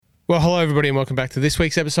Well, hello everybody and welcome back to this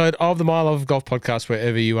week's episode of the My Love of Golf podcast,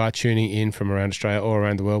 wherever you are tuning in from around Australia or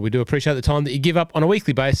around the world. We do appreciate the time that you give up on a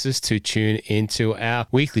weekly basis to tune into our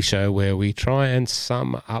weekly show where we try and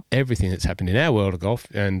sum up everything that's happened in our world of golf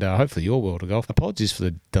and hopefully your world of golf. Apologies for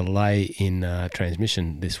the delay in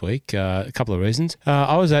transmission this week. A couple of reasons.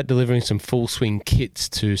 I was out delivering some full swing kits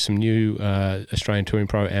to some new Australian Touring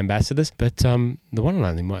Pro ambassadors, but the one and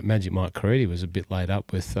only Magic Mike Caridi was a bit laid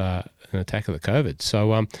up with an attack of the COVID.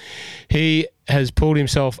 So he has pulled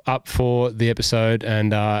himself up for the episode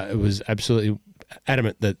and it was absolutely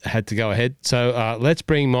adamant that had to go ahead. So let's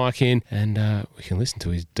bring Mike in and we can listen to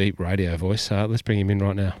his deep radio voice. Let's bring him in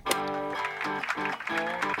right now.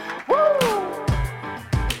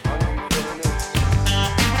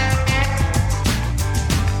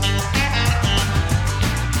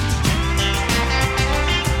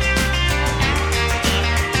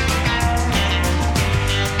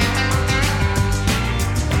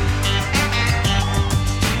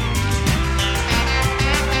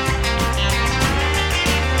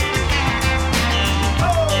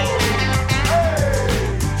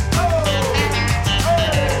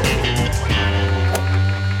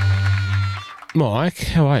 Mike,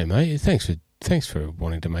 how are you, mate? Thanks for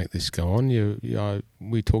wanting to make this go on.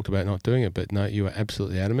 We talked about not doing it, but no, you were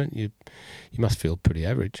absolutely adamant. You must feel pretty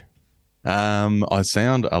average. I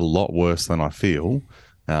sound a lot worse than I feel.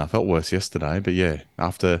 I felt worse yesterday, but yeah,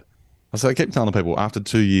 I keep telling people after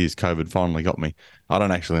 2 years, COVID finally got me. I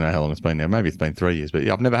don't actually know how long it's been now. Maybe it's been 3 years, but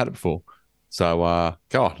yeah, I've never had it before. So, how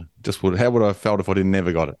would I have felt if I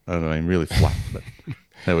never got it? I mean, really flat, but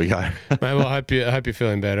there we go. Mate, well, I hope you're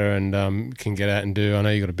feeling better and can get out and do. I know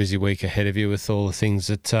you've got a busy week ahead of you with all the things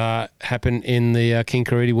that happen in the King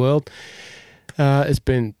Caridi world. It's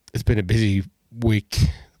been a busy week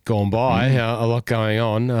gone by. A lot going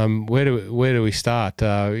on. Where do we start?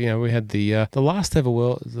 We had the last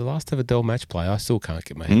ever Dell match play. I still can't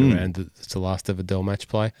get my head around that it's the last ever Dell match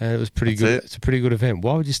play, and it was pretty good. It's a pretty good event.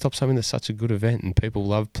 Why would you stop something that's such a good event and people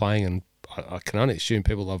love playing and I can only assume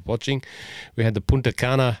people love watching? We had the Punta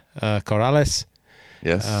Cana Corrales.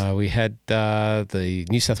 Yes. We had the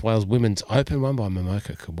New South Wales Women's Open won by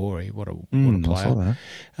Momoka Kabori. What a player. I saw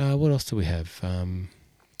that. What else do we have?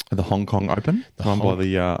 The Hong Kong Open, won by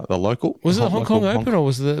the local. Was it the Hong Kong Open or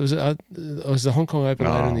was the Hong Kong Open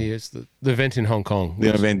later in the year? It's the event in Hong Kong.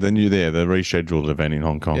 The rescheduled event in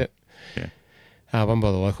Hong Kong. Yep. Yeah. Won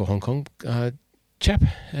by the local Hong Kong chap,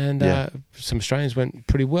 and some Australians went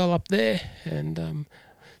pretty well up there. And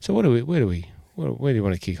so where do you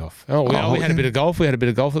want to kick off? We had a bit of golf. We had a bit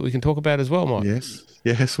of golf that we can talk about as well, Mike.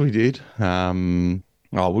 Yes, we did.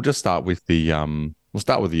 We'll just start with the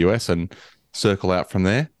US and circle out from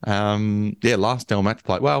there. Last Dell match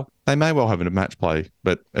play. Well, they may well have a match play,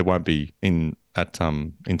 but it won't be in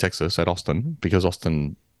Texas at Austin, because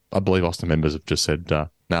I believe Austin members have just said,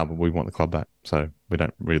 no, but we want the club back. So we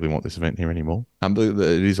don't really want this event here anymore. But it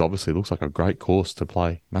is obviously looks like a great course to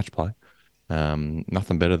play match play.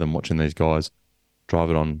 Nothing better than watching these guys drive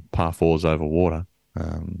it on par fours over water.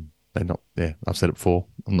 I've said it before.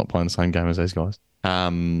 I'm not playing the same game as these guys.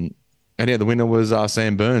 The winner was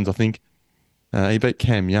Sam Burns. I think he beat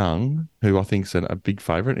Cam Young, who I think is a big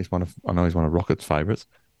favourite. I know he's one of Rocket's favourites.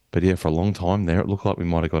 But yeah, for a long time there, it looked like we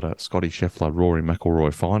might have got a Scotty Scheffler, Rory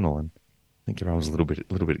McIlroy final, and I think everyone was a little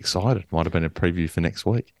bit excited. Might have been a preview for next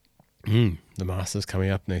week. The Masters coming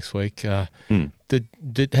up next week. How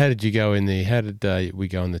did you go in the? How did we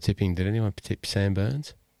go in the tipping? Did anyone tip Sam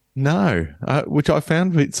Burns? No, which I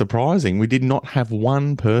found a bit surprising. We did not have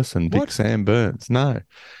one person pick Sam Burns. No,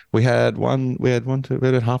 we had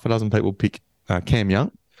half a dozen people pick Cam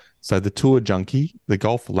Young. So the Tour Junkie, the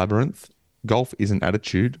Golf Labyrinth, Golf is an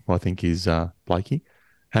Attitude, I think is Blakey,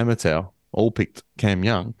 Hammertow, all picked Cam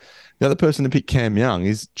Young. The other person to pick Cam Young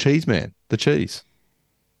is Cheeseman, the Cheese.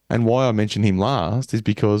 And why I mention him last is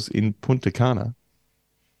because in Punta Cana,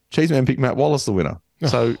 Cheeseman picked Matt Wallace the winner.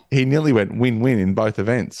 So he nearly went win-win in both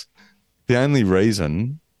events. The only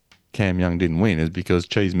reason Cam Young didn't win is because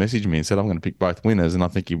Cheese messaged me and said, I'm going to pick both winners. And I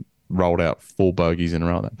think he rolled out 4 bogeys in a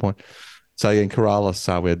row at that point. So in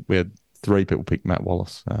Corrales, we had 3 people pick Matt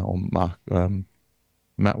Wallace, or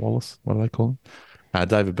Matt Wallace, what do they call him?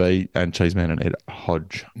 David B. and Cheeseman and Ed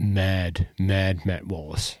Hodge. Mad Matt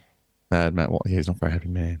Wallace. Matt Wallace. Yeah, he's not a very happy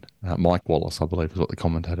man. Mike Wallace, I believe, is what the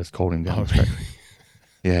commentators called him down. Really?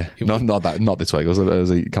 Yeah, not this week. It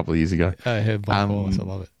was a couple of years ago. I heard Mike Wallace. I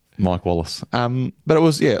love it. Mike Wallace. But it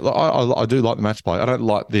was, I do like the match play. I don't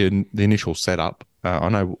like the initial setup.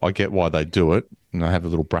 I get why they do it, and they have the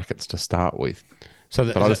little brackets to start with.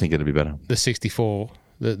 But I just think it'd be better. The 64,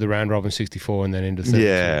 the round robin 64, and then into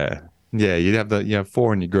 32. Yeah, you have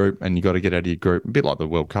 4 in your group, and you got to get out of your group. A bit like the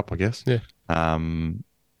World Cup, I guess. Yeah. And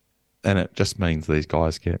it just means these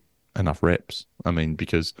guys get enough reps. I mean,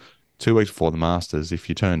 because 2 weeks before the Masters, if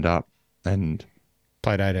you turned up and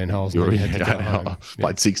played 18 holes, you and then you had to go home.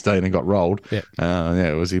 played 16 and got rolled, Yeah.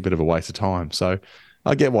 It was a bit of a waste of time. So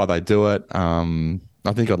I get why they do it.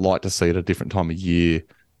 I think I'd like to see it a different time of year,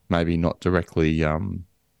 maybe not directly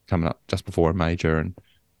coming up just before a major,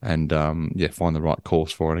 and find the right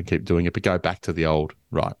course for it and keep doing it. But go back to the old,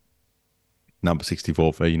 right, number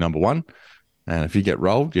 64 for your number 1. And if you get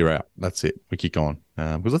rolled, you're out. That's it. We kick on.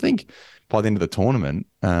 Because I think by the end of the tournament,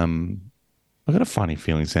 I've got a funny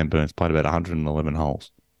feeling Sam Burns played about 111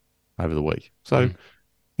 holes over the week. So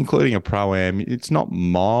including a Pro-Am, it's not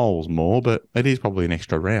miles more, but it is probably an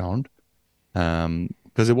extra round.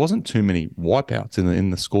 Because there wasn't too many wipeouts in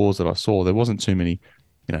the scores that I saw. There wasn't too many,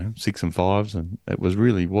 6 and 5s, and it was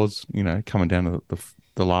coming down to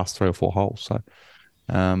the last 3 or 4 holes. So,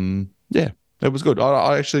 it was good.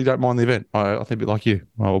 I actually don't mind the event. I think a bit like you.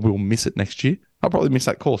 I will miss it next year. I'll probably miss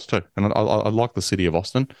that course too. And I like the city of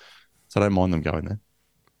Austin, so I don't mind them going there.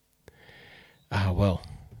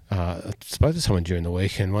 I spoke to someone during the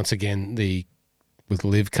week, and once again, with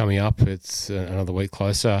Liv coming up, it's another week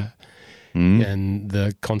closer. And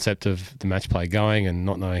the concept of the match play going and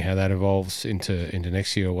not knowing how that evolves into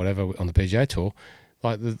next year or whatever on the PGA Tour,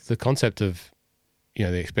 like the concept of,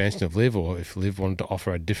 the expansion of Liv, or if Liv wanted to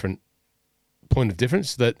offer a different point of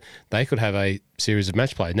difference, that they could have a series of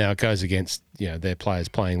match play. Now it goes against their players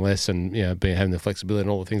playing less and having the flexibility and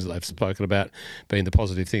all the things that they've spoken about being the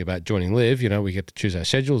positive thing about joining Liv. We get to choose our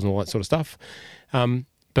schedules and all that sort of stuff.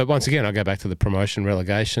 But once again, I go back to the promotion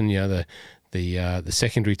relegation. The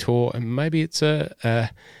secondary tour, and maybe it's a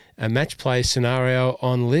match play scenario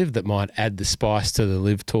on Liv that might add the spice to the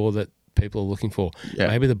Liv tour that people are looking for. Yeah.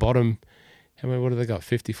 Maybe the bottom, what have they got?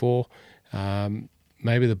 54.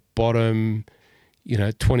 Maybe the bottom,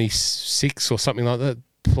 26 or something like that,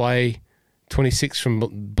 play 26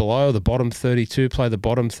 from below, the bottom 32 play the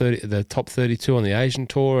bottom 30, the top 32 on the Asian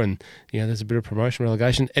tour, and there's a bit of promotion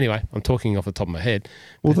relegation. Anyway, I'm talking off the top of my head.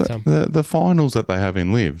 Well, the finals that they have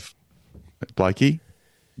in Liv, Blakey,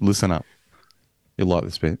 listen up. You'll like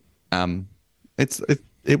this bit.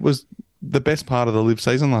 It was the best part of the Liv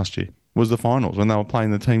season last year was the finals when they were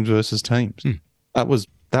playing the teams versus teams. That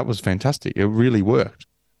was fantastic. It really worked.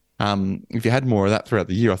 If you had more of that throughout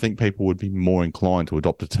the year, I think people would be more inclined to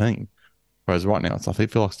adopt a team. Whereas right now, still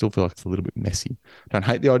feel like it's a little bit messy. Don't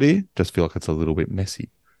hate the idea, just feel like it's a little bit messy.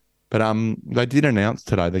 But they did announce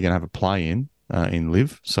today they're going to have a play-in in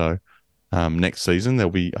Liv. So next season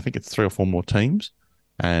there'll be, I think it's 3 or 4 more teams,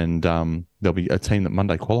 and there'll be a team that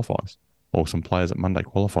Monday qualifies, or some players that Monday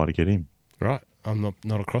qualify to get in. Right. I'm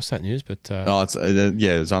not across that news, but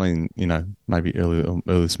it's only maybe early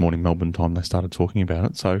this morning Melbourne time they started talking about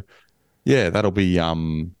it. So that'll be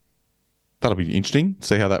interesting to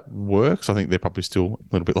see how that works. I think they're probably still a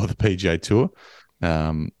little bit like the PGA Tour,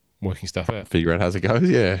 working stuff out, figure out how it goes.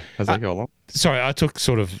 Yeah, as they go along. Sorry, I took us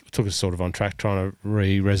sort of on track trying to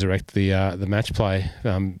resurrect the match play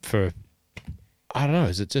for. I don't know.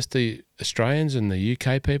 Is it just the Australians and the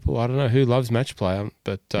UK people? I don't know who loves match play,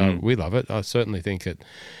 but we love it. I certainly think it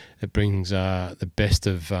brings the best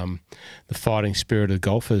of the fighting spirit of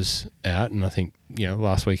golfers out, and I think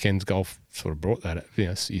last weekend's golf sort of brought that.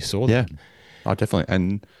 You saw that. Yeah, I definitely.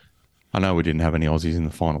 And I know we didn't have any Aussies in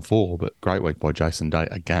the final 4, but great week by Jason Day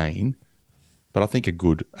again. But I think a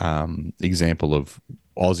good example of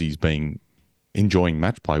Aussies enjoying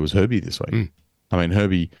match play was Herbie this week. I mean,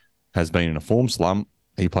 Herbie has been in a form slump.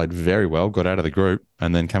 He played very well, got out of the group,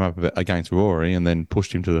 and then came up against Rory and then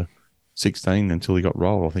pushed him to the 16 until he got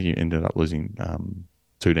rolled. I think he ended up losing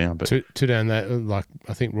 2 down. But two down, that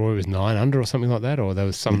I think Rory was 9 under or something like that, or there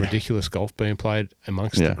was some ridiculous golf being played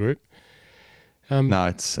amongst the group. No,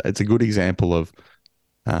 it's a good example of,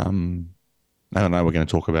 I don't know, we're going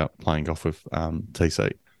to talk about playing golf with TC.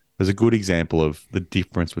 There's a good example of the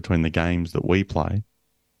difference between the games that we play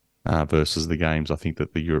versus the games I think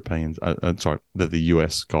that the that the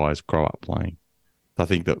US guys grow up playing. I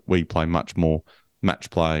think that we play much more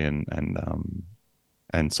match play and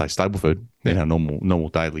say Stableford in our normal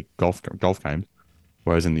daily golf games,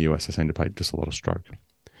 whereas in the US they seem to play just a lot of stroke.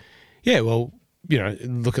 Yeah, well,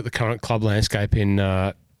 look at the current club landscape in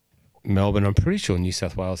Melbourne. I'm pretty sure New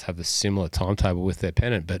South Wales have a similar timetable with their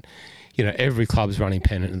pennant, but every club's running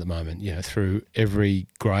pennant at the moment. Through every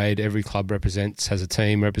grade, every club has a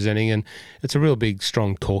team representing, and it's a real big,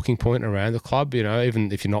 strong talking point around the club.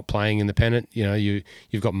 Even if you're not playing in the pennant, you've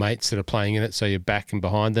got mates that are playing in it, so you're back and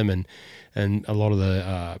behind them, and a lot of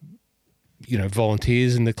the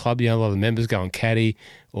volunteers in the club. A lot of the members go and caddy,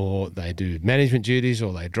 or they do management duties,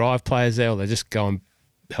 or they drive players there, or they just go and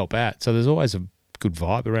help out. So there's always a good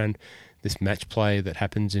vibe around this match play that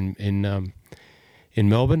happens in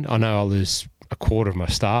Melbourne. I know I lose a quarter of my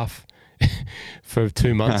staff for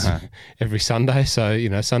 2 months every Sunday.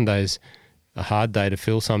 So, Sunday's a hard day to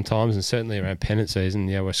fill sometimes, and certainly around pennant season,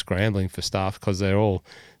 we're scrambling for staff because they're all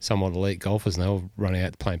somewhat elite golfers and they're all running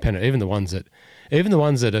out to playing pennant. Even the ones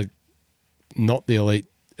that are not the elite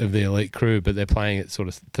of the elite crew, but they're playing at sort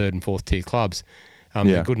of third and fourth tier clubs.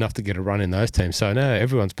 They're good enough to get a run in those teams. So now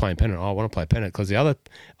everyone's playing pennant. I want to play pennant because the other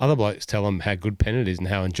blokes tell them how good pennant is and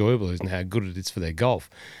how enjoyable it is and how good it is for their golf.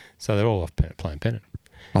 So they're all off playing pennant.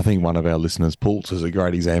 I think one of our listeners, Pulse, is a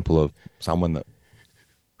great example of someone that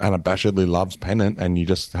unabashedly loves pennant, and you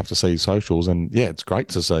just have to see his socials. And it's great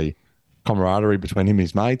to see camaraderie between him and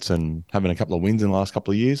his mates and having a couple of wins in the last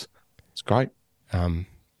couple of years. It's great.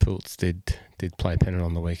 Pulse did play pennant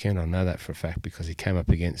on the weekend. I know that for a fact because he came up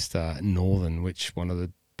against Northern, which one of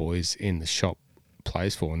the boys in the shop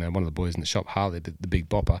plays for. Now, one of the boys in the shop, Harley, the big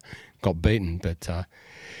bopper, got beaten, but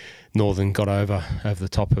Northern got over the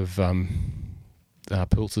top of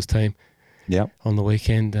Pulse's team. On the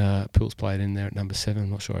weekend, Pulse played in there at number 7. I'm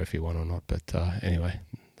not sure if he won or not, but anyway,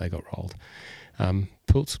 they got rolled.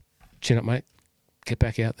 Pulse, chin up, mate. Get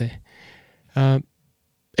back out there.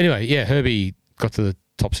 Anyway, Herbie got to the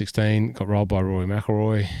top 16, got rolled by Rory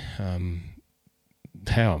McIlroy.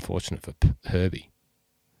 How unfortunate for Herbie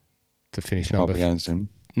to finish number against him.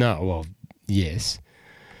 No, well, yes.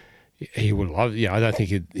 He would love. I don't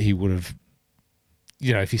think he would have.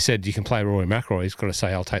 If he said you can play Rory McIlroy, he's got to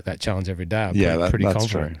say I'll take that challenge every day. I'm pretty that's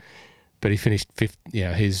confident. true. But he finished fifth.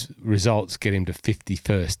 His results get him to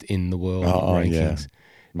 51st in the world rankings.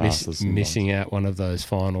 Missing out one of those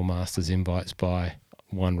final Masters invites by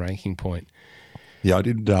one ranking point. Yeah,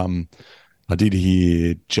 I did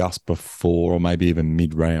hear just before, or maybe even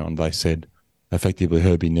mid-round, they said effectively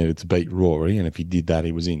Herbie needed to beat Rory, and if he did that,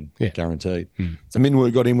 he was in, guaranteed. So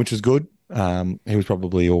Minwoo got in, which was good. He was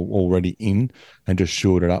probably already in and just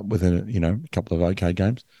shored it up with a couple of okay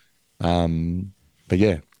games. But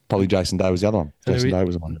probably Jason Day was the other one. Jason Day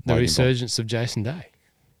was the one. The resurgence of Jason Day.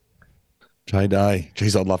 Jay Day.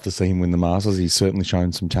 Geez, I'd love to see him win the Masters. He's certainly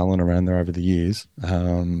shown some talent around there over the years.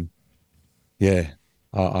 I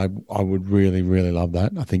would really, really love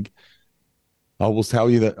that. I think I will tell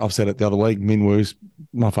you that I've said it the other week. Minwoo's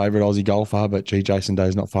my favourite Aussie golfer, but Jason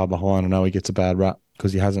Day's not far behind. I know he gets a bad rap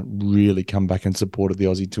because he hasn't really come back and supported the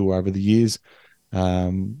Aussie tour over the years.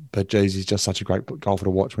 But geez, he's just such a great golfer to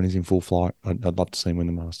watch when he's in full flight. I'd love to see him win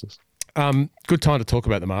the Masters. Good time to talk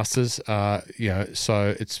about the Masters.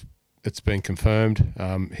 So it's been confirmed.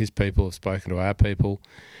 His people have spoken to our people.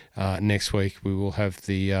 Next week we will have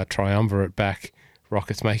the triumvirate back.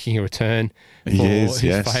 Rocket's making a return for his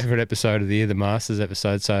favourite episode of the year, the Masters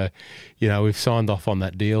episode. So, we've signed off on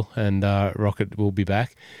that deal, and Rocket will be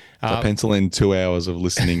back. So pencil in 2 hours of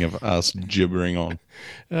listening of us gibbering on.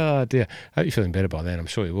 Oh, dear. I hope you're feeling better by then. I'm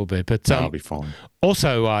sure you will be. But I'll be fine.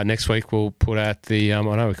 Also, next week we'll put out the... I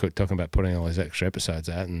know we're talking about putting all these extra episodes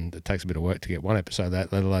out, and it takes a bit of work to get one episode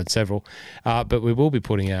out, let alone several. But we will be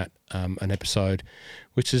putting out an episode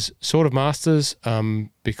which is sort of Masters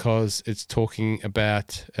because it's talking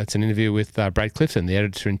about... It's an interview with Brad Clifton, the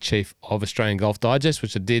Editor-in-Chief of Australian Golf Digest,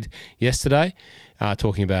 which I did yesterday,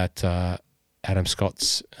 talking about... Adam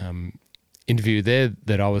Scott's interview there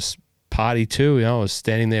that I was party to. I was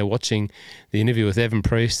standing there watching the interview with Evan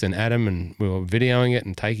Priest and Adam, and we were videoing it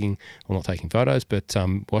and not taking photos, but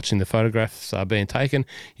watching the photographs being taken.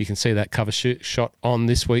 You can see that cover shot on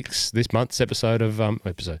this month's episode of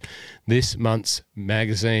this month's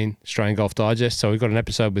magazine, Australian Golf Digest. So we've got an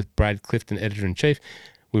episode with Brad Clifton, Editor-in-Chief.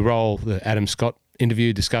 We roll the Adam Scott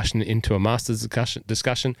interview discussion into a Masters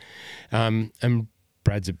discussion, and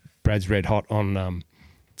Brad's red hot on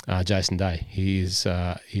Jason Day. He's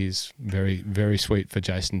very, very sweet for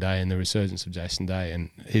Jason Day and the resurgence of Jason Day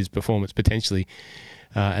and his performance potentially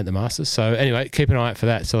at the Masters. So anyway, keep an eye out for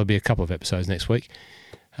that. So there'll be a couple of episodes next week.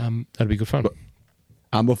 That'll be good fun.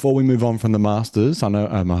 Before we move on from the Masters, I know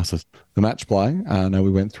the match play. I know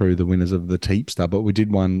we went through the winners of the Teepster, but we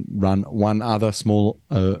did run one other small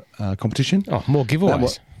competition. Oh, more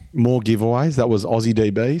giveaways. More giveaways. That was Aussie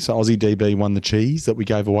DB. So Aussie DB won the cheese that we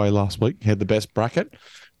gave away last week. He had the best bracket.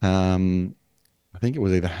 I think it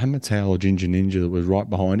was either Hammer Towel or Ginger Ninja that was right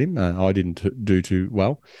behind him. I didn't do too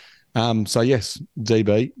well. So yes,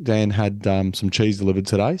 DB, Dan had some cheese delivered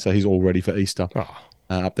today. So he's all ready for Easter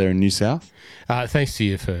up there in New South. Thanks to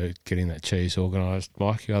you for getting that cheese organised,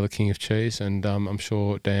 Mike. You are the king of cheese. And I'm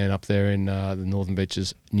sure Dan up there in the Northern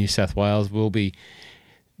Beaches, New South Wales, will be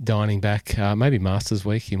dining back. Maybe Masters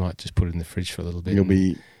Week. You might just put it in the fridge for a little bit.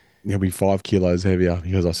 You'll be 5 kilos heavier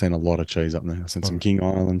because I sent a lot of cheese up there. I sent some King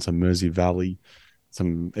Island, some Mersey Valley,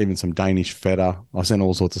 even some Danish feta. I sent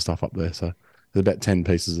all sorts of stuff up there. So there's about 10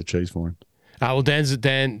 pieces of cheese for him. Well, Dan's a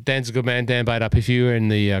good man. Dan Baidup. If you're in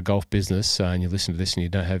the golf business and you listen to this and you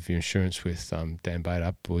don't have your insurance with Dan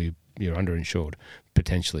Baidup, or you're underinsured,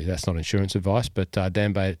 potentially. That's not insurance advice, but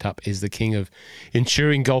Dan Baidup is the king of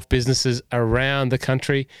insuring golf businesses around the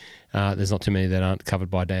country. There's not too many that aren't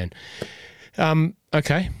covered by Dan.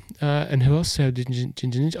 Okay. And who else? Oh,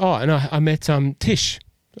 and I met Tish.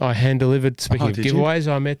 I hand-delivered, speaking of giveaways,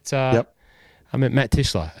 I met Matt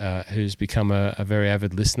Tischler, who's become a very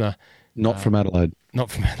avid listener. Not from Adelaide.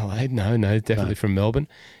 Not from Adelaide, no, definitely from Melbourne.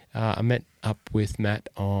 I met up with Matt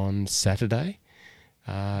on Saturday.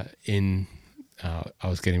 I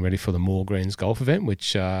was getting ready for the Moore Greens golf event,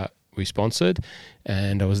 which we sponsored,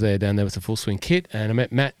 and I was down there with the full swing kit, and I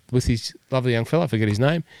met Matt with his lovely young fella, I forget his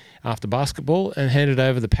name, after basketball, and handed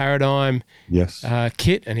over the Paradigm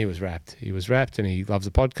kit, and he was wrapped. And he loves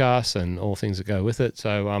the podcast and all things that go with it.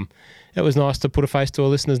 So it was nice to put a face to a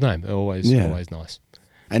listener's name. Always nice.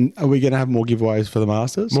 And are we going to have more giveaways for the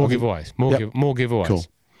Masters? More giveaways. More giveaways. Cool.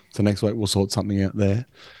 So next week we'll sort something out there.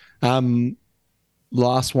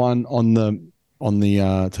 Last one on the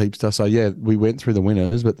Teepster. So we went through the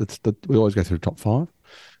winners, but we always go through the top 5.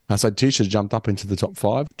 So Tish has jumped up into the top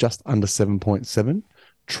 5, just under 7.7.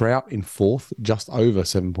 Trout in 4th, just over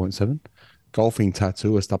 7.7. Golfing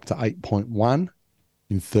Tattooist up to 8.1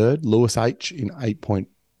 in 3rd. Lewis H in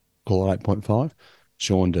 8.5.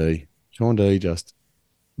 Sean D just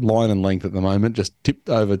line and length at the moment, just tipped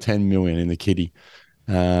over 10 million in the kitty.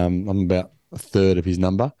 I'm about a third of his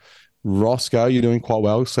number. Roscoe, you're doing quite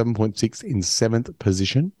well, 7.6 in 7th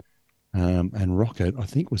position. And Rocket, I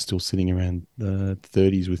think, was still sitting around the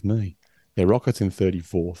 30s with me. Yeah, Rocket's in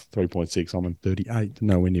 34th, 3.6. I'm in 38,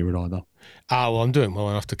 nowhere near it either. Well, I'm doing well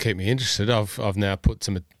enough to keep me interested. I've now put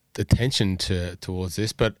some attention towards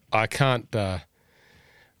this, but I can't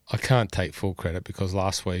take full credit because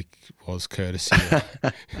last week was courtesy.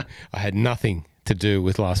 I had nothing to do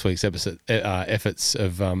with last week's efforts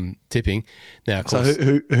of tipping. Now, of course,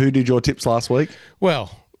 so who did your tips last week?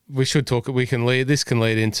 Well, we should talk. This can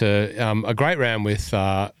lead into a great round with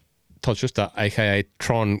Todd Schuster, aka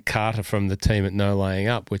Tron Carter from the team at No Laying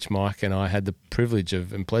Up, which Mike and I had the privilege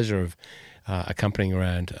of and pleasure of accompanying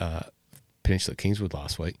around Peninsula Kingswood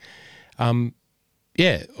last week.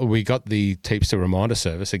 We got the Teepster reminder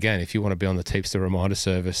service. Again, if you want to be on the Teepster reminder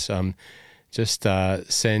service, just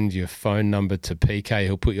send your phone number to PK.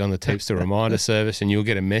 He'll put you on the Teepster reminder service and you'll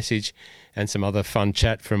get a message and some other fun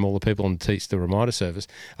chat from all the people on the Teepster reminder service.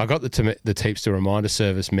 I got the Teepster reminder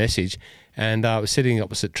service message and I was sitting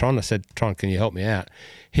opposite Tron. I said, Tron, can you help me out?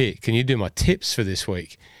 Here, can you do my tips for this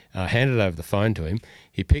week? I handed over the phone to him.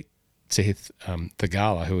 He picked Sahith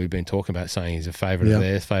Thagala, who we've been talking about, saying he's a favourite of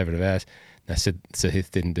theirs, favourite of ours. I said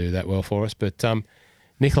Sahith didn't do that well for us, but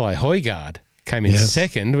Nikolai Højgaard came in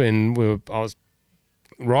second when I was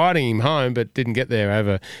riding him home, but didn't get there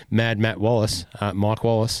over Mad Matt Wallace, Mike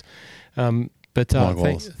Wallace.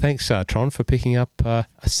 Thanks, Tron, for picking up a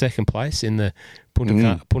second place in the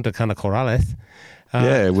Punta Cana Corrales.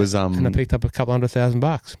 It was. And I picked up a couple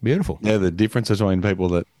 $100,000. Beautiful. Yeah, the difference between people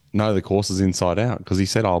that know the courses inside out, because he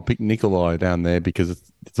said, I'll pick Nikolai down there because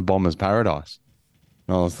it's a bomber's paradise.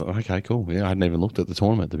 And I was like, okay, cool. Yeah, I hadn't even looked at the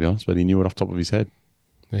tournament, to be honest, but he knew it off the top of his head.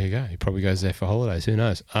 There you go. He probably goes there for holidays. Who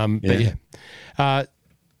knows?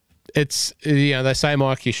 It's they say,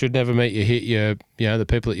 Mike, you should never meet your the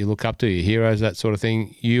people that you look up to, your heroes, that sort of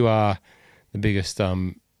thing. You are the biggest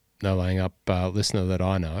No Laying Up listener that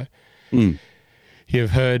I know.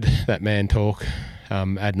 You've heard that man talk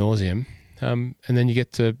ad nauseum, and then you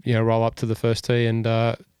get to roll up to the first tee and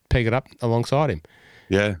peg it up alongside him.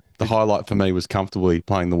 Yeah, the highlight for me was comfortably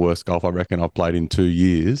playing the worst golf I reckon I've played in 2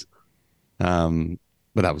 years.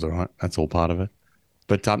 But that was all right. That's all part of it.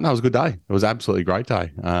 But no, it was a good day. It was absolutely a great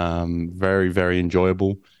day. Very, very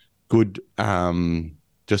enjoyable. Good,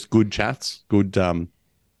 just good chats. Good.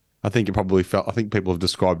 I think people have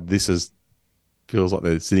described this as feels like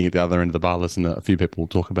they're sitting at the other end of the bar listening to a few people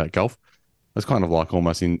talk about golf. It's kind of like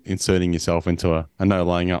almost inserting yourself into a No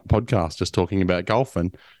Laying Up podcast, just talking about golf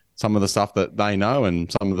and some of the stuff that they know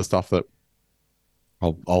and some of the stuff that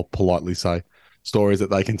I'll politely say stories that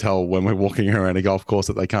they can tell when we're walking around a golf course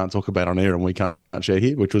that they can't talk about on air and we can't share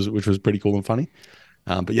here, which was pretty cool and funny.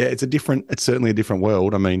 But yeah, it's certainly a different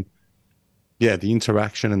world. I mean, yeah, the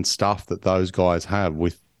interaction and stuff that those guys have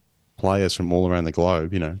with players from all around the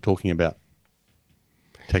globe, talking about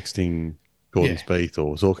texting Gordon Spieth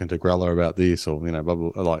or talking to Grella about this or, blah, blah,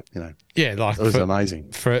 blah, like, Yeah, like it was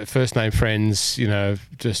amazing. For first name friends,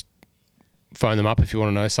 just phone them up if you want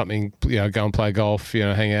to know something, go and play golf,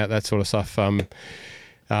 hang out, that sort of stuff.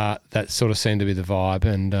 That sort of seemed to be the vibe,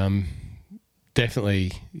 and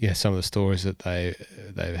definitely, some of the stories that they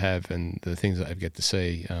have and the things that they get to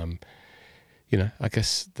see. I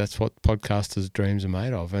guess that's what podcasters' dreams are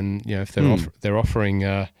made of, and if they're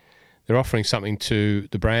offering something to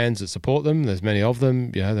the brands that support them. There's many of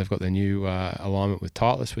them. They've got their new alignment with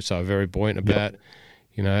Titleist, which they're very buoyant about.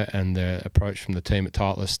 And their approach from the team at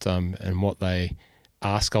Titleist, and what they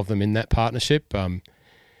ask of them in that partnership,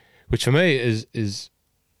 which for me is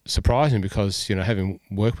surprising because, having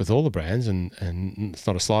worked with all the brands, and it's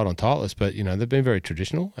not a slide on Titleist, but, they've been very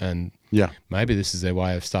traditional, and maybe this is their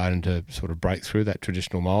way of starting to sort of break through that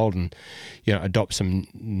traditional mold and, adopt some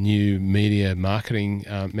new media marketing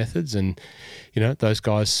methods. And, those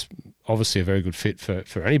guys obviously a very good fit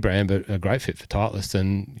for any brand, but a great fit for Titleist.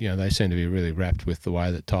 And, they seem to be really wrapped with the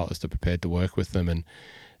way that Titleist are prepared to work with them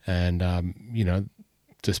and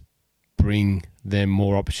just bring them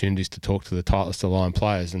more opportunities to talk to the Titleist aligned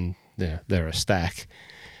players. And they're a stack.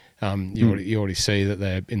 You already see that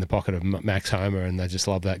they're in the pocket of Max Homer, and they just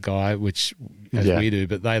love that guy, which as we do,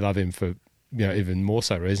 but they love him for even more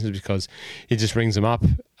so reasons, because he just rings them up,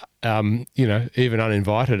 even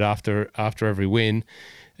uninvited after every win,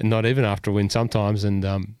 and not even after a win sometimes, and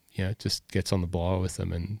just gets on the blower with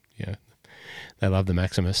them, and they love the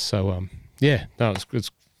Maximus. So it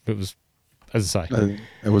was, as I say,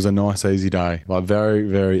 it was a nice, easy day, like very,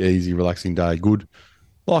 very easy, relaxing day. Good.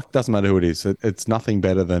 Like, doesn't matter who it is. It's nothing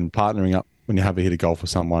better than partnering up when you have a hit of golf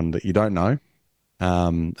with someone that you don't know,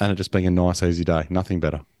 and it just being a nice, easy day. Nothing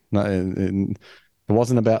better. No, it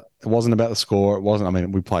wasn't about the score. It wasn't. I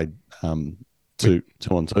mean, we played 2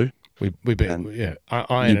 on 2. We beat. Ian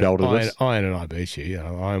and I beat you.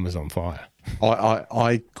 Ian was on fire.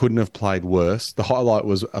 I couldn't have played worse. The highlight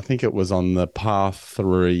was, I think it was on the par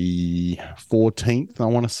 3 14th. I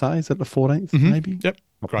want to say, is that the 14th? Maybe. Yep.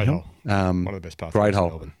 Great hole. One of the best par 3s great in hole.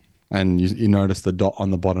 Melbourne. And you noticed the dot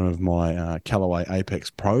on the bottom of my Callaway Apex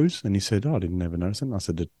Pros, and he said, "Oh, I didn't ever notice it." And I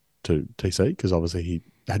said to TC, because obviously he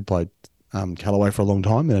had played Callaway for a long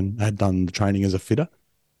time and had done the training as a fitter.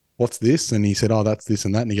 What's this? And he said, "Oh, that's this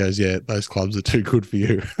and that." And he goes, "Yeah, those clubs are too good for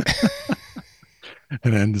you."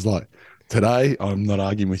 And then it's like, today I'm not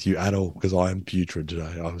arguing with you at all, because I am putrid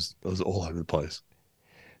today. I was all over the place.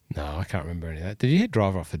 No, I can't remember any of that. Did you hit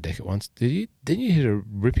driver off the deck at once? Didn't you hit a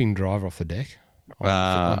ripping driver off the deck?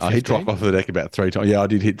 I hit drive off the deck about 3 times. Yeah, I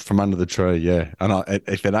did hit from under the tree. Yeah, and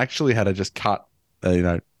if it actually had just cut,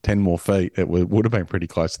 10 more feet, it would have been pretty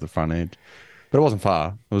close to the front edge, but it wasn't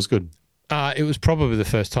far. It was good. It was probably the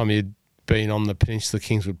first time you'd been on the Peninsula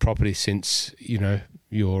Kingswood property since your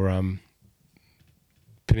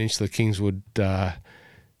Peninsula Kingswood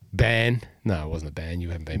ban. No, it wasn't a ban. You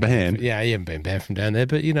haven't been banned. You haven't been banned from down there.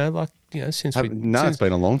 But since it's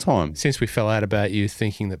been a long time since we fell out about you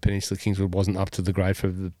thinking that Peninsula Kingswood wasn't up to the grade for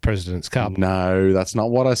the President's Cup. No, that's not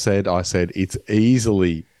what I said. I said it's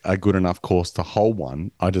easily a good enough course to hold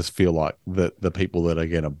one. I just feel like the people that are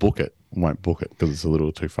going to book it won't book it because it's a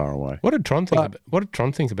little too far away. What did Tron think? What did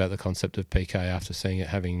Tron think about the concept of PK after seeing it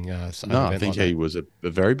having? I think he was a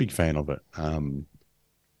very big fan of it.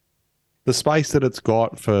 The space that it's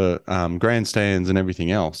got for grandstands and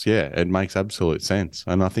everything else, it makes absolute sense.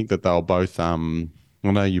 And I think that they were both, I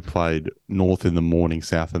know you played north in the morning,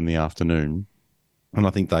 south in the afternoon, and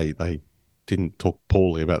I think they didn't talk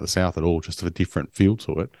poorly about the south at all, just a different feel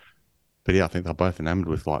to it. But I think they're both enamoured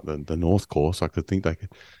with like the north course. I could think they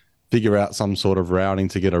could figure out some sort of routing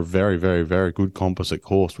to get a very, very, very good composite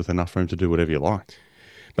course with enough room to do whatever you like.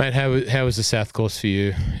 Mate, how was the South course for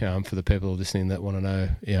you? For the people listening that want to know,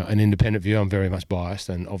 an independent view. I'm very much biased,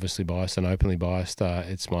 and obviously biased and openly biased.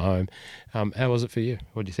 It's my home. How was it for you?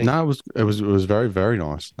 What do you think? No, it was very, very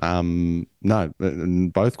nice. No,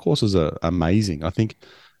 both courses are amazing. I think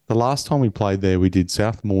the last time we played there, we did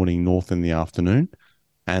South morning, North in the afternoon,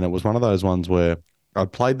 and it was one of those ones where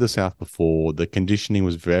I'd played the South before. The conditioning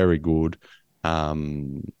was very good.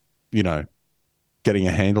 Getting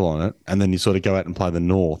a handle on it, and then you sort of go out and play the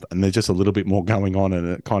North, and there's just a little bit more going on, and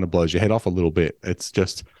it kind of blows your head off a little bit. It's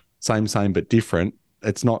just same but different.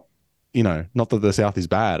 It's not, not that the South is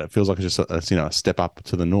bad. It feels like it's just a step up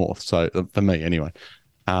to the North. So for me, anyway.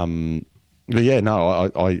 But yeah,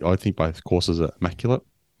 no, I think both courses are immaculate.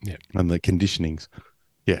 Yeah, and the conditionings,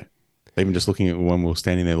 even just looking at when we were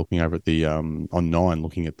standing there looking over at the on 9,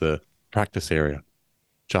 looking at the practice area.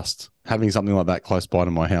 Just having something like that close by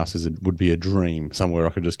to my house would be a dream. Somewhere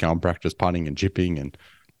I could just go and practice putting and chipping and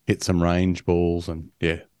hit some range balls, and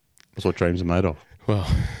That's what dreams are made of. Well,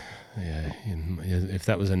 yeah, if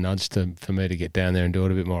that was a nudge for me to get down there and do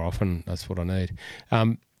it a bit more often, that's what I need. I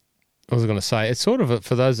was going to say, it's sort of,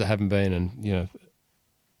 for those that haven't been, and,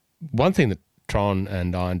 one thing that Tron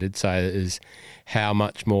and Iron did say is how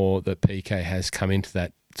much more that PK has come into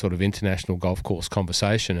that sort of international golf course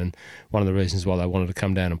conversation, and one of the reasons why they wanted to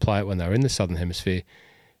come down and play it when they were in the Southern Hemisphere,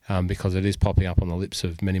 because it is popping up on the lips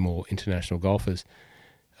of many more international golfers.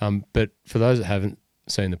 But for those that haven't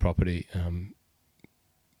seen the property,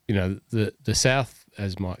 the South,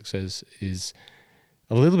 as Mike says, is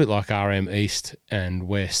a little bit like RM East and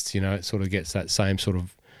West. It sort of gets that same sort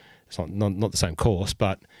of, it's not the same course,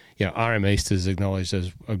 but RM East is acknowledged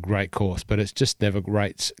as a great course, but it's just never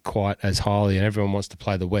rates quite as highly, and everyone wants to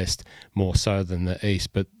play the West more so than the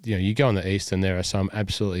East. But you go on the East, and there are some of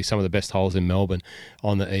the best holes in Melbourne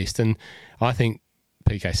on the East, and I think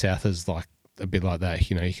PK South is like a bit like that.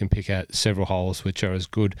 You can pick out several holes which are as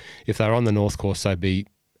good. If they're on the North Course, they'd be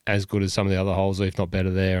as good as some of the other holes, if not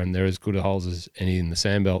better there, and they're as good a holes as any in the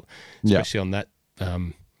Sandbelt, especially on that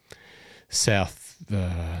south.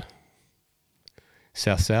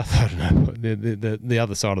 South, I don't know, the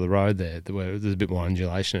other side of the road there, where there's a bit more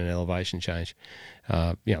undulation and elevation change.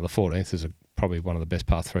 The 14th is probably one of the best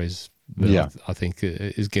par threes that I think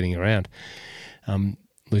is getting around.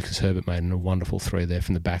 Lucas Herbert made a wonderful three there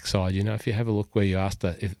from the backside. If you have a look where you asked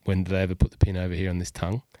when did they ever put the pin over here on this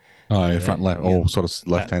tongue? Oh, yeah, front left, or sort of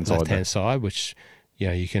left-hand side. Left-hand side, which,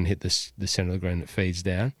 you can hit the centre of the green that feeds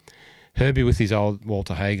down. Herbie with his old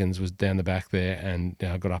Walter Hagen's was down the back there and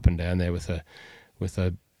got up and down there with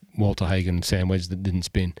a Walter Hagen sandwich that didn't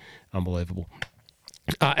spin. Unbelievable.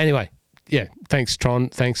 Anyway, thanks Tron,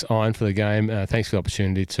 thanks Iron for the game. Thanks for the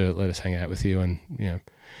opportunity to let us hang out with you, and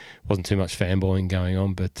wasn't too much fanboying going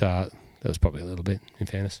on, but that was probably a little bit, in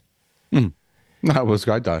fairness. No, it was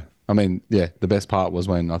great though. I mean, the best part was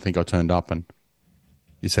when I think I turned up and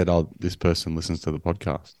you said, "Oh, this person listens to the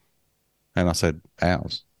podcast," and I said,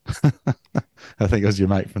 "Ours." I think it was your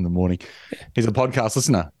mate from the morning. He's a podcast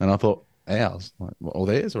listener, and I thought, ours, or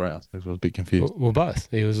theirs or ours? I was a bit confused. Well, both.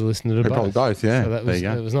 He was listening to both. Probably both, yeah. So that was,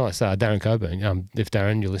 there you go. It was nice. Darren Coburn, if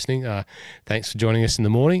Darren, you're listening, thanks for joining us in the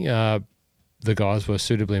morning. The guys were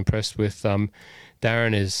suitably impressed with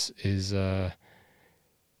Darren is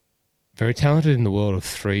very talented in the world of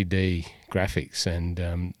 3D graphics,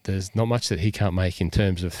 and there's not much that he can't make in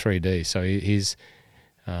terms of 3D. So his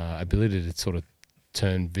ability to sort of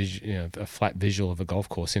turn a flat visual of a golf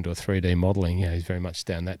course into a 3D modelling, he's very much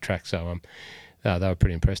down that track. So they were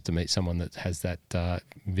pretty impressed to meet someone that has that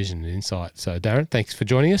vision and insight. So Darren, thanks for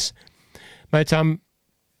joining us. Mate,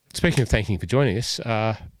 speaking of thanking for joining us,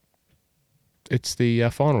 it's the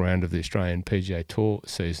final round of the Australian PGA Tour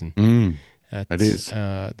season. It is.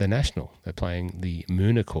 The National. They're playing the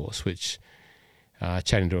Moona course, which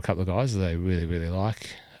chatting to a couple of guys, they really, really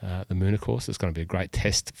like the Moona course. It's going to be a great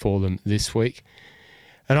test for them this week.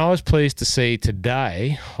 And I was pleased to see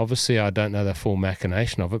today, obviously I don't know the full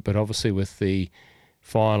machination of it, but obviously with the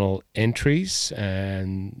final entries,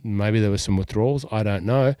 and maybe there were some withdrawals, I don't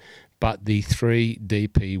know, but the 3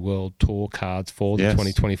 DP World Tour cards for the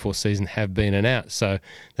 2024 season have been announced. So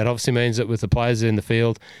that obviously means that with the players in the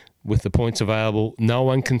field, with the points available, no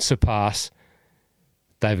one can surpass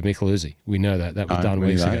David Micheluzzi. We know that. That was done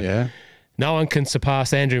weeks ago. Yeah. No one can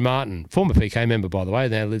surpass Andrew Martin, former PK member, by the way.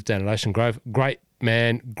 Now lives down at Ocean Grove. Great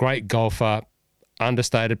man, great golfer,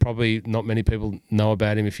 understated. Probably not many people know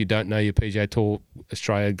about him if you don't know your PGA Tour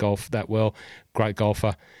Australia golf that well. Great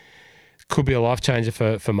golfer. Could be a life changer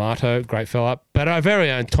for Marto. Great fella. But our very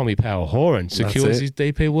own Tommy Power-Horan secures his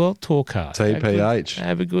DP World Tour card. TPH.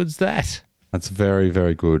 How good's that? That's very,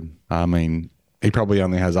 very good. I mean, he probably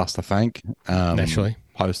only has us to thank. Naturally.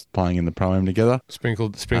 Post playing in the Pro-Am together.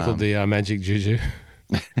 Sprinkled the magic juju.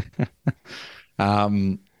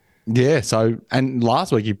 So, and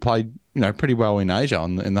last week he played, pretty well in Asia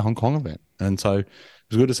in the Hong Kong event. And so it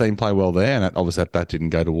was good to see him play well there. And obviously that didn't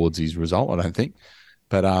go towards his result, I don't think.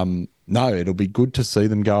 But no, it'll be good to see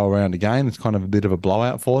them go around again. It's kind of a bit of a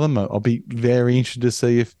blowout for them. I'll be very interested to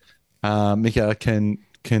see if Mika can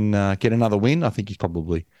get another win. I think he's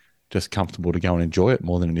probably just comfortable to go and enjoy it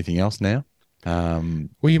more than anything else now.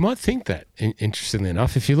 Well, you might think that, interestingly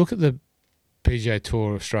enough, if you look at the PGA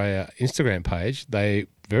Tour Australia Instagram page, they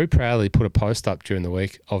very proudly put a post up during the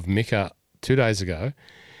week of Mika 2 days ago.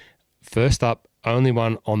 First up, only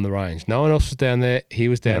one on the range. No one else was down there. He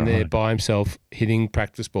was down there by himself hitting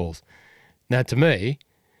practice balls. Now, to me,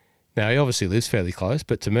 he obviously lives fairly close,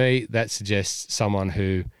 but to me, that suggests someone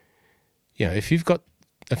who, if you've got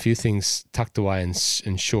a few things tucked away and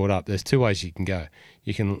shored up, there's two ways you can go.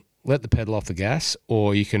 You can let the pedal off the gas,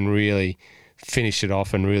 or you can really finish it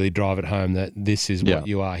off and really drive it home that this is what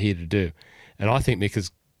you are here to do. And I think Mick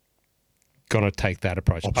is going to take that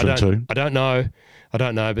approach. I don't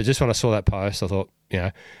know, but just when I saw that post, I thought,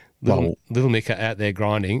 little Mick out there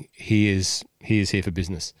grinding, he is here for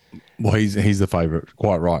business. Well, he's the favourite,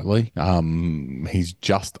 quite rightly. He's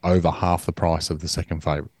just over half the price of the second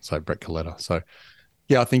favourite, so Brett Coletta. So,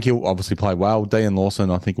 I think he'll obviously play well. Dean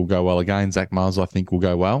Lawson, I think, will go well again. Zach Mars, I think, will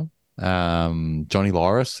go well. Johnny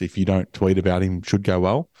Loris, if you don't tweet about him, should go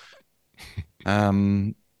well.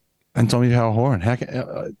 And Tommy Power-Horan.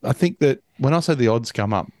 I think that when I say the odds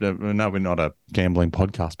come up, no, we're not a gambling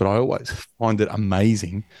podcast, but I always find it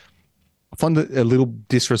amazing. I find it a little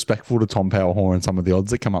disrespectful to Tom Power-Horan, some of the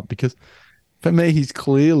odds that come up, because for me, he's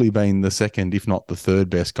clearly been the second, if not the third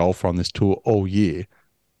best golfer on this tour all year,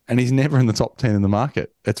 and he's never in the top 10 in the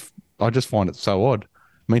market. I just find it so odd.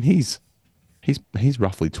 I mean, he's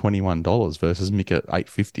roughly $21 versus Mick at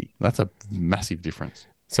 $8.50. That's a massive difference.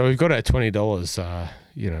 So we've got our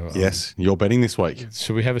 $20. Yes, you're betting this week.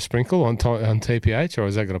 Should we have a sprinkle on TPH, or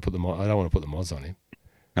is that going to put the mod? I don't want to put the mods on him.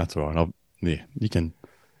 That's all right.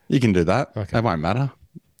 You can do that. Okay. That won't matter.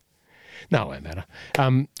 No, it won't matter.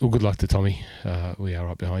 Well, good luck to Tommy. We are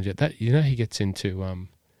right behind you. That he gets into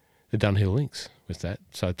the Dunhill Links with that.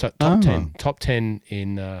 So top 10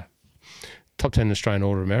 in Australian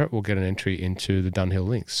Order of Merit will get an entry into the Dunhill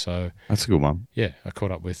Links. So that's a good one. Yeah, I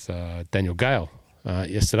caught up with Daniel Gale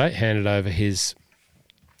yesterday. Handed over his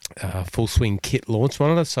full swing kit launch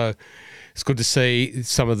monitor. So it's good to see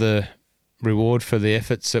some of the reward for the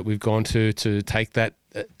efforts that we've gone to take that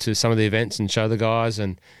to some of the events and show the guys.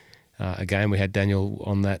 And again, we had Daniel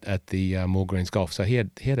on that at the Moore Greens Golf. So he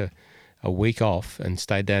had a week off and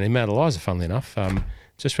stayed down in Mount Eliza, funnily enough,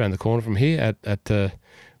 just around the corner from here at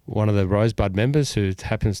one of the Rosebud members who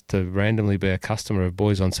happens to randomly be a customer of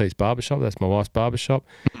Boys on Seats Barbershop. That's my wife's barbershop.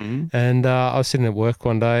 Mm-hmm. And I was sitting at work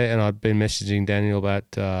one day and I'd been messaging Daniel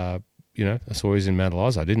about, I saw he's in Mount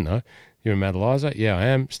Eliza. I didn't know. You're in Mount Eliza? Yeah, I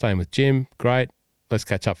am. Staying with Jim. Great. Let's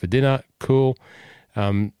catch up for dinner. Cool.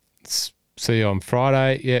 See you on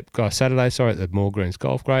Friday. Yep. Saturday, sorry, at the Moore Greens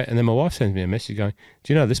Golf. Great. And then my wife sends me a message going,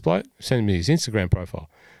 do you know this bloke? Sending me his Instagram profile.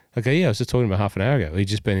 I go, yeah, I was just talking about half an hour ago. He'd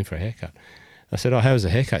just been in for a haircut. I said, how was the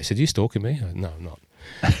haircut? He said, you stalking me? No, I'm not.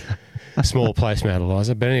 Small place, Mount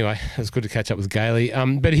Eliza. But anyway, it was good to catch up with Gailey.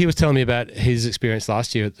 But he was telling me about his experience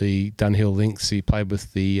last year at the Dunhill Links. He played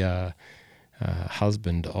with the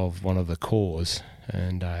husband of one of the cores,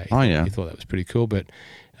 and he thought that was pretty cool. But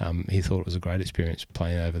he thought it was a great experience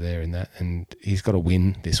playing over there in that. And he's got a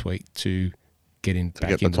win this week to get into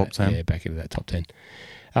the top 10. Yeah, back into that top 10.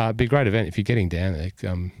 It'd be a great event if you're getting down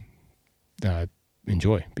there.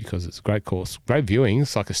 Enjoy, because it's a great course, great viewing.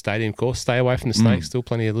 It's like a stadium course. Stay away from the snakes. Still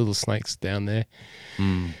plenty of little snakes down there.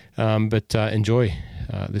 But enjoy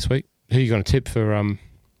this week. Who are you going to tip for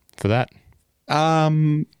that?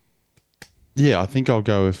 Yeah, I think I'll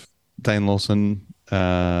go with Dane Lawson,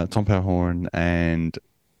 Tom Power-Horan, and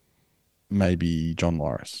maybe John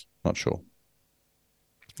Loris. Not sure.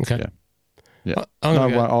 Okay. Yeah.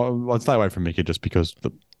 I'll stay away from Mickey just because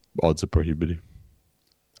the odds are prohibitive.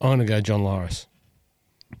 I'm going to go John Loris.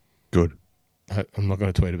 Good. I'm not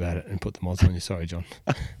going to tweet about it and put the mods on you. Sorry, John.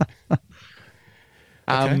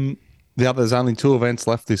 Okay. There's only 2 events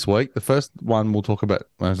left this week. The first one we'll talk about,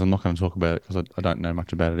 as I'm not going to talk about it because I don't know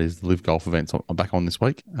much about it, is the Live Golf events are back on this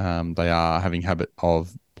week. They are having habit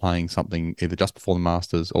of playing something either just before the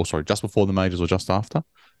Masters, just before the majors or just after.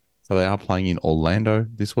 So they are playing in Orlando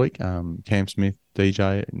this week. Cam Smith,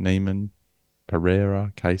 DJ, Neiman,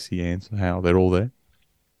 Pereira, Casey, Ansel, Howe, they're all there.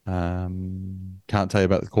 Can't tell you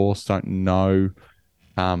about the course, don't know.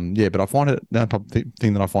 But I find it, the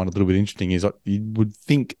thing that I find a little bit interesting is you would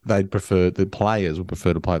think the players would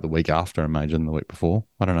prefer to play it the week after a major than the week before.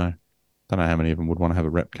 I don't know. Don't know how many of them would want to have a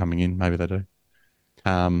rep coming in. Maybe they do.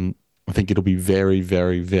 I think it'll be very,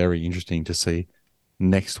 very, very interesting to see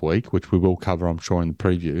next week, which we will cover, I'm sure, in the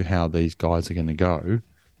preview, how these guys are going to go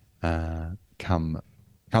come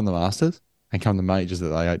the Masters and come the majors that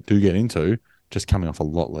they do get into, just coming off a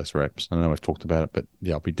lot less reps. I know we've talked about it, but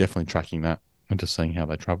yeah, I'll be definitely tracking that and just seeing how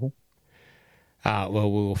they travel.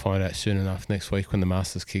 Well, we will find out soon enough next week when the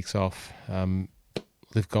Masters kicks off.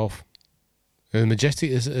 Live Golf. The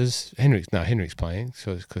Majestic is Henrik's. No, Henrik's playing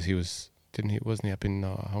because wasn't he up in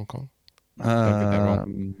Hong Kong? Did I get that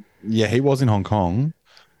wrong? Yeah, he was in Hong Kong.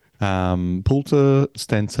 Poulter,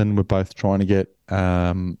 Stenson were both trying to get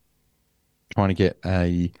a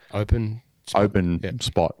open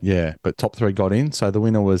spot. Yeah, but top 3 got in. So the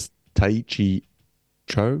winner was Taichi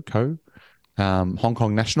Ko, Hong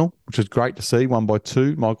Kong national, which was great to see. 1 by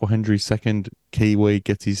 2. Michael Hendry, second Kiwi,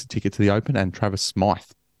 gets his ticket to the Open, and Travis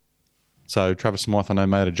Smythe, So Travis Smythe, I know,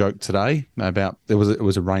 made a joke today about it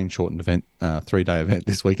was a rain shortened event, 3-day event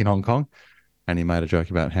this week in Hong Kong, and he made a joke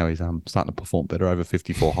about how he's starting to perform better over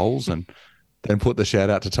 54 holes, and then put the shout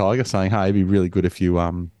out to Tiger saying, "Hey, it'd be really good if you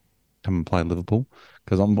come and play Liverpool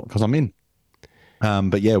because I'm in."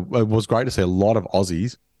 But yeah, it was great to see a lot of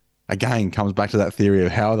Aussies. Again, comes back to that theory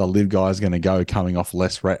of how are the live guys going to go coming off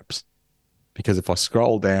less reps. Because if I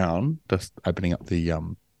scroll down, just opening up the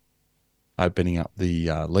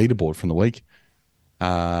leaderboard from the week,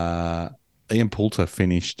 Ian Poulter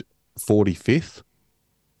finished 45th.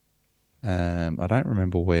 I don't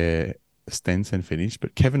remember where Stenson finished,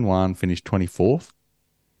 but Kevin Wan finished 24th,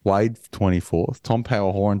 Wade 24th, Tom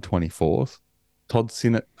Powerhorn 24th, Todd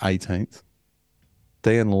Sinnott 18th,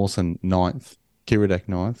 Dean Lawson 9th, Kiradek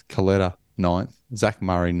 9th, Coletta 9th, Zach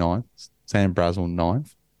Murray 9th, Sam Brazel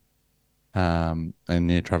 9th,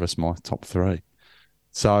 and Travis Smythe top 3.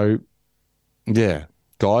 So, yeah,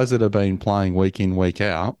 guys that have been playing week in, week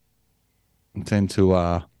out tend to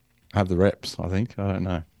have the reps, I think. I don't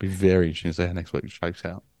know. Be very interesting to see how next week shapes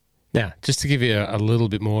out. Now, just to give you a little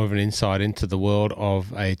bit more of an insight into the world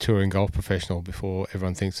of a touring golf professional before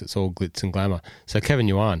everyone thinks it's all glitz and glamour. So Kevin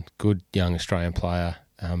Yuan, good young Australian player,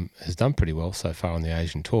 has done pretty well so far on the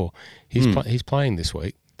Asian Tour. He's playing this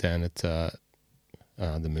week down at the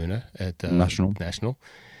Mooner at National.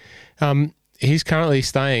 He's currently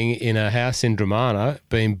staying in a house in Dramana,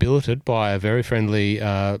 being billeted by a very friendly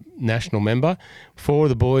national member. 4 of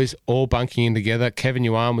the boys all bunking in together. Kevin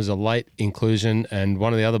Yuan was a late inclusion, and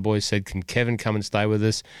one of the other boys said, "Can Kevin come and stay with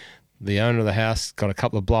us?" The owner of the house got a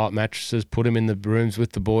couple of blow-up mattresses, put him in the rooms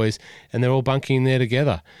with the boys, and they're all bunking in there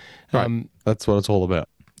together. Right. That's what it's all about.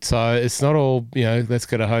 So it's not all, let's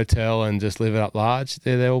get a hotel and just live it up large.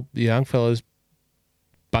 They're all young fellas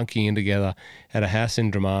bunking in together at a house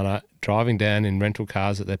in Dramana, driving down in rental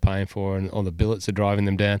cars that they're paying for, and all the billets are driving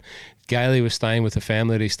them down. Gailey was staying with the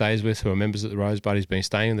family that he stays with, who are members of the Rosebud. He's been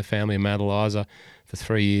staying in the family in Mount Eliza for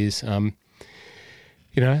 3 years.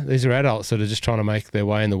 These are adults that are just trying to make their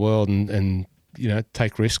way in the world and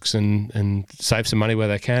take risks and save some money where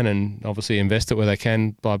they can, and obviously invest it where they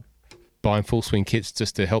can by buying full swing kits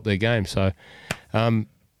just to help their game. So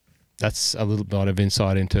that's a little bit of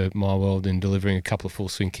insight into my world in delivering a couple of full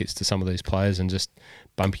swing kits to some of these players and just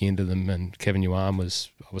bumping into them. And Kevin Yuan I was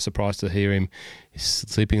surprised to hear him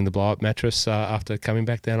sleeping in the blow-up mattress after coming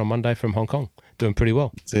back down on Monday from Hong Kong, doing pretty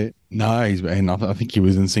well. That's it. No, I think he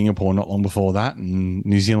was in Singapore not long before that, and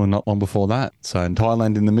New Zealand not long before that. So, and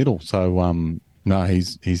Thailand in the middle. So, no,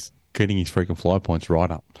 he's getting his freaking fly points right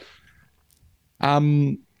up.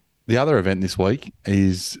 The other event this week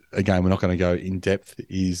is, again, we're not going to go in depth,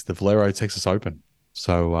 is the Valero Texas Open.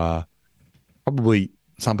 So probably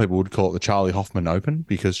some people would call it the Charlie Hoffman Open,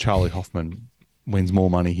 because Charlie Hoffman wins more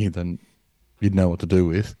money here than you'd know what to do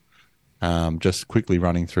with. Just quickly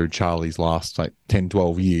running through Charlie's last 10,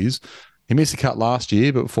 12 years. He missed a cut last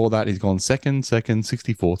year, but before that he's gone 2nd,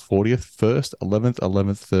 64th, 40th, 1st, 11th,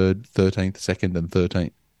 11th, 3rd, 13th, 2nd and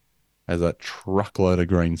 13th. Has a truckload of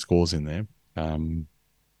green scores in there.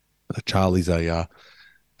 Charlie's a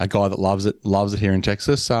guy that loves it here in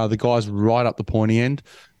Texas. The guys right up the pointy end: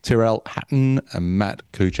 Tyrrell Hatton, Matt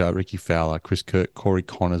Kuchar, Ricky Fowler, Chris Kirk, Corey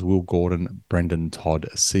Connors, Will Gordon, Brendan Todd,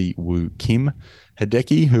 Si Woo Kim,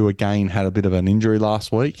 Hideki, who again had a bit of an injury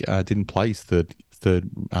last week, didn't play his third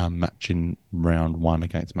match in round 1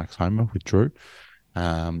 against Max Homer, withdrew.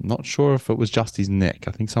 Not sure if it was just his neck.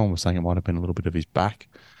 I think someone was saying it might have been a little bit of his back.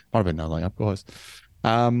 Might have been no laying up, guys.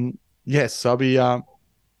 Yes, I'll be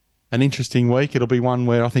an interesting week. It'll be one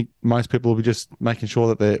where I think most people will be just making sure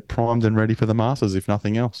that they're primed and ready for the Masters, if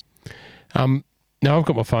nothing else. Now I've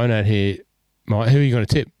got my phone out here. Mike, who are you going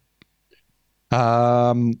to tip?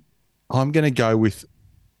 I'm going to go with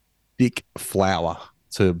Dick Flower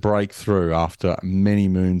to break through after many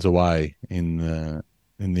moons away in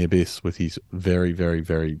the abyss with his very, very,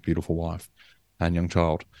 very beautiful wife and young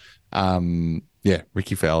child.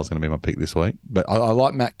 Ricky Fowler's going to be my pick this week. But I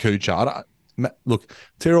like Matt Kuchar. Look,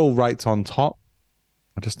 Tyrrell rates on top.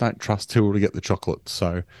 I just don't trust Tyrrell to get the chocolate.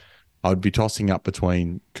 So I'd be tossing up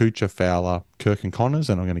between Kuchar, Fowler, Kirk and Connors,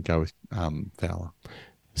 and I'm going to go with Fowler.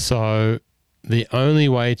 So the only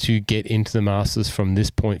way to get into the Masters from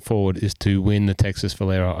this point forward is to win the Texas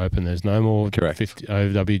Valero Open. There's no more 50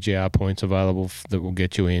 WGR points available that will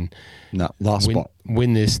get you in. No, last spot.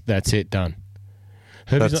 Win this, that's it, done.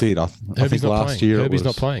 That's it. I think last year Herbie's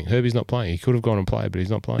not playing. Herbie's not playing. He could have gone and played, but he's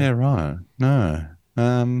not playing. Yeah, right. No.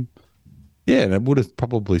 That would have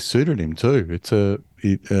probably suited him too. It's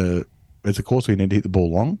a course we need to hit the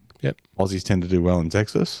ball long. Yep. Aussies tend to do well in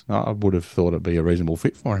Texas. I would have thought it'd be a reasonable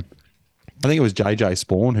fit for him. I think it was JJ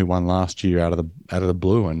Spawn who won last year out of the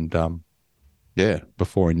blue, and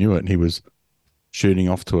before he knew it, he was shooting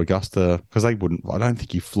off to Augusta because I don't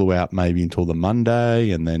think he flew out maybe until the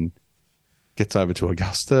Monday, and then gets over to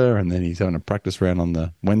Augusta, and then he's having a practice round on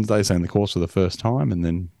the Wednesday, saying the course for the first time, and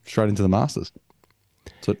then straight into the Masters.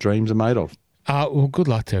 That's what dreams are made of. Well, good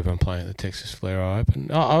luck to everyone playing at the Texas Valero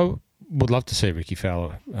Open. I would love to see Ricky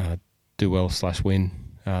Fowler do well / win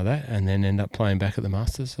that, and then end up playing back at the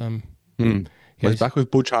Masters. He's back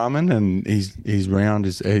with Butch Harmon, and his round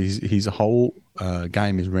is his whole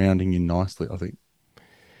game is rounding in nicely, I think.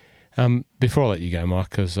 Before I let you go, Mike,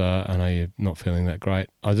 because I know you're not feeling that great,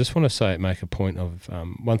 I just want to make a point of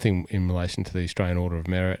one thing in relation to the Australian Order of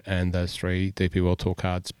Merit and those 3 DP World Tour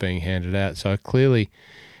cards being handed out. So clearly,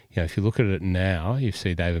 if you look at it now, you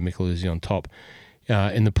see David Micheluzzi on top.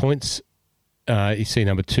 In the points, you see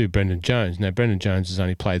number 2, Brendan Jones. Now, Brendan Jones has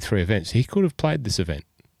only played 3 events. He could have played this event.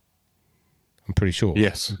 I'm pretty sure.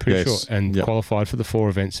 Yes. I'm pretty sure. And qualified for the 4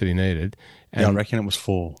 events that he needed. And, I reckon it was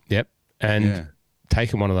 4. Yep. And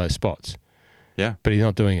taken one of those spots. Yeah. But he's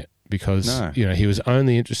not doing it because, he was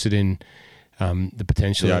only interested in the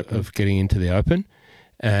potential of getting into the Open.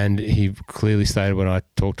 And he clearly stated when I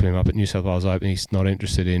talked to him up at New South Wales Open, he's not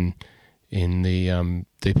interested in the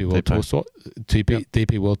DP World Tour spot,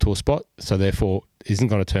 DP World Tour spot. So therefore, isn't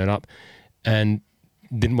going to turn up, and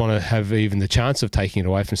didn't want to have even the chance of taking it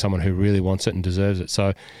away from someone who really wants it and deserves it.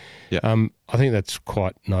 So, I think that's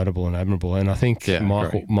quite notable and admirable. And I think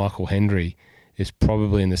Michael Hendry is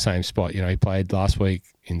probably in the same spot. He played last week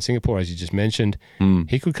in Singapore, as you just mentioned.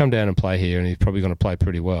 He could come down and play here, and he's probably going to play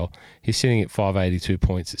pretty well. He's sitting at 582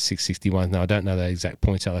 points at 661. Now, I don't know the exact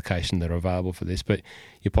points allocation that are available for this, but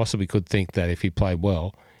you possibly could think that if he played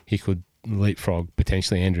well, he could leapfrog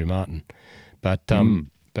potentially Andrew Martin. But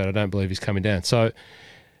I don't believe he's coming down. So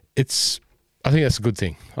I think that's a good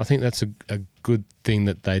thing. I think that's a good thing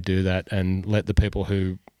that they do that and let the people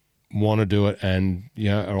who want to do it and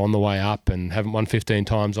are on the way up and haven't won 15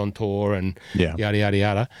 times on tour and yada yada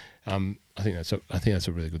yada. I think that's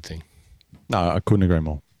a really good thing. No, I couldn't agree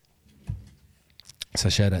more. So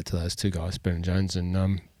shout out to those 2 guys, Brendan Jones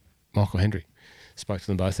and Michael Hendry. Spoke to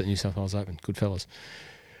them both at New South Wales Open. Good fellas.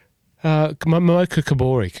 Momoka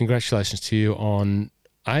Kabori, congratulations to you on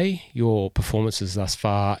your performances thus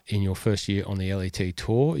far in your first year on the LET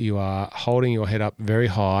Tour. You are holding your head up very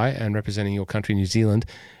high and representing your country, New Zealand,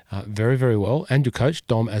 very, very well. And your coach,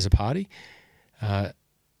 Dom Azzopardi.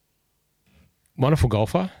 Wonderful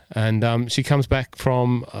golfer. And she comes back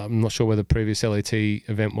from, I'm not sure where the previous LET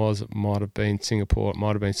event was. It might have been Singapore. It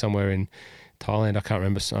might have been somewhere in Thailand. I can't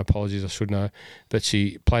remember. So apologies, I should know. But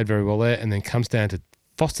she played very well there and then comes down to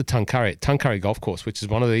Foster Tuncurry, Tuncurry Golf Course, which is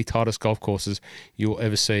one of the tightest golf courses you'll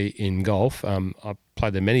ever see in golf. I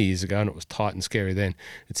played there many years ago and it was tight and scary then.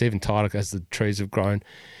 It's even tighter as the trees have grown.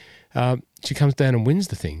 She comes down and wins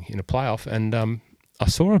the thing in a playoff, and I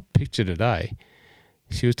saw a picture today.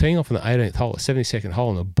 She was teeing off on the 18th hole, a 72nd hole,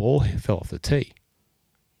 and the ball fell off the tee.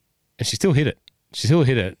 And she still hit it.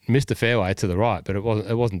 Missed the fairway to the right, but it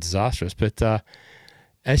wasn't disastrous. But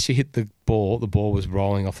as she hit the ball was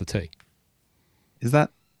rolling off the tee. Is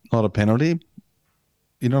that not a penalty?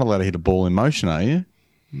 You're not allowed to hit a ball in motion, are you?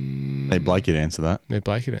 Need Blakey to answer that.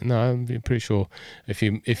 No, I'm pretty sure if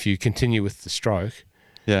you continue with the stroke,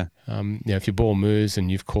 if your ball moves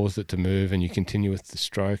and you've caused it to move and you continue with the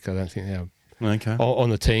stroke, I don't think okay.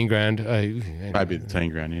 On the teeing ground. Maybe the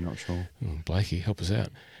teeing ground, you're not sure. Blakey, help us out.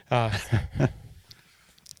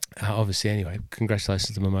 Obviously, anyway,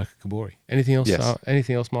 congratulations to Momoka Kabori. Anything else? Yes.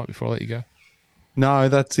 Anything else, Mike, before I let you go? No,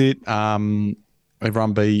 that's it.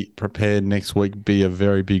 Everyone be prepared. Next week be a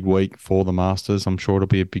very big week for the Masters. I'm sure it'll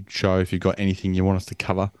be a big show. If you've got anything you want us to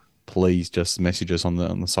cover, please just message us on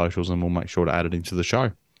the socials and we'll make sure to add it into the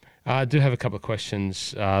show. I do have a couple of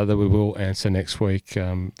questions that we will answer next week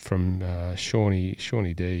from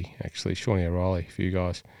Shawnee D, actually, Shawnee O'Reilly for you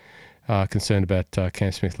guys. Concerned about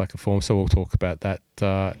Cam Smith lack of form, so we'll talk about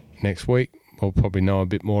that next week. We'll probably know a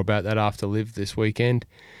bit more about that after Live this weekend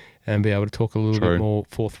and be able to talk a little bit more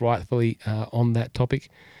forthrightly on that topic.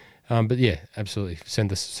 But yeah, absolutely.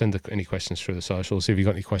 Send any questions through the socials. If you've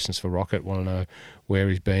got any questions for Rocket, want to know where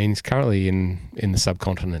he's been. He's currently in the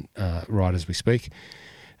subcontinent right as we speak.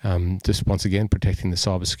 Just once again, protecting the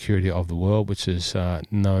cybersecurity of the world, which is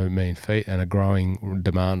no mean feat and a growing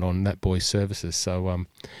demand on that boy's services. So I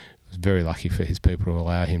was very lucky for his people to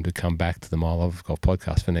allow him to come back to the My Love of Golf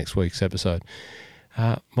podcast for next week's episode.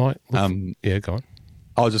 Mike, go on.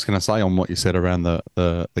 I was just going to say on what you said around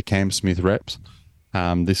the Cam Smith reps.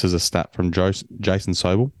 This is a stat from Jason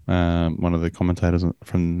Sobel, one of the commentators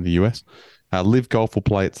from the US. Live Golf will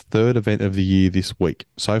play its third event of the year this week.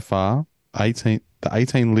 So far, 18 the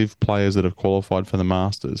 18 live players that have qualified for the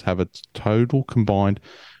Masters have a total combined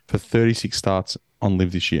for 36 starts on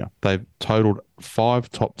live this year. They've totaled 5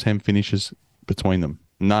 top 10 finishes between them.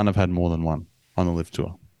 None have had more than one on the live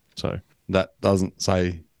tour. So that doesn't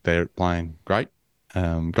say they're playing great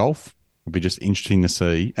golf. It'll be just interesting to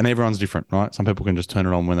see. And everyone's different, right? Some people can just turn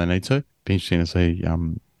it on when they need to. Be interesting to see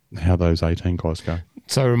how those 18 guys go.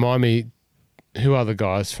 So remind me, who are the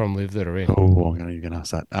guys from live that are in? Oh, you're going to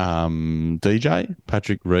ask that. DJ,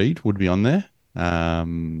 Patrick Reed would be on there.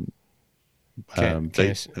 Cam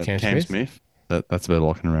Smith. That's about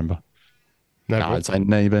all I can remember. No, I'd say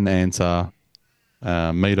Neben answer.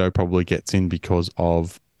 Mito probably gets in because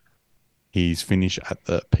of his finish at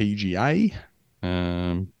the PGA.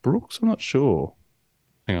 Brooks, I'm not sure.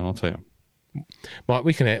 Hang on, I'll tell you. Mike,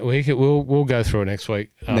 we'll go through it next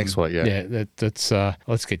week. Next week, yeah. Yeah, that's.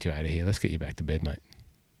 Let's get you out of here. Let's get you back to bed, mate.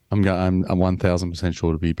 I'm 1,000%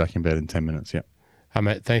 sure to be back in bed in 10 minutes. Yeah.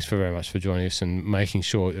 Mate, thanks very much for joining us and making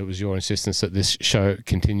sure it was your insistence that this show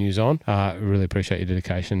continues on. Really appreciate your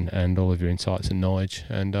dedication and all of your insights and knowledge,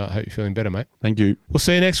 and I hope you're feeling better, mate. Thank you. We'll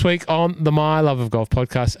see you next week on the My Love of Golf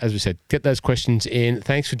podcast. As we said, get those questions in.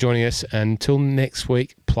 Thanks for joining us. Until next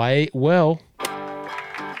week, play well.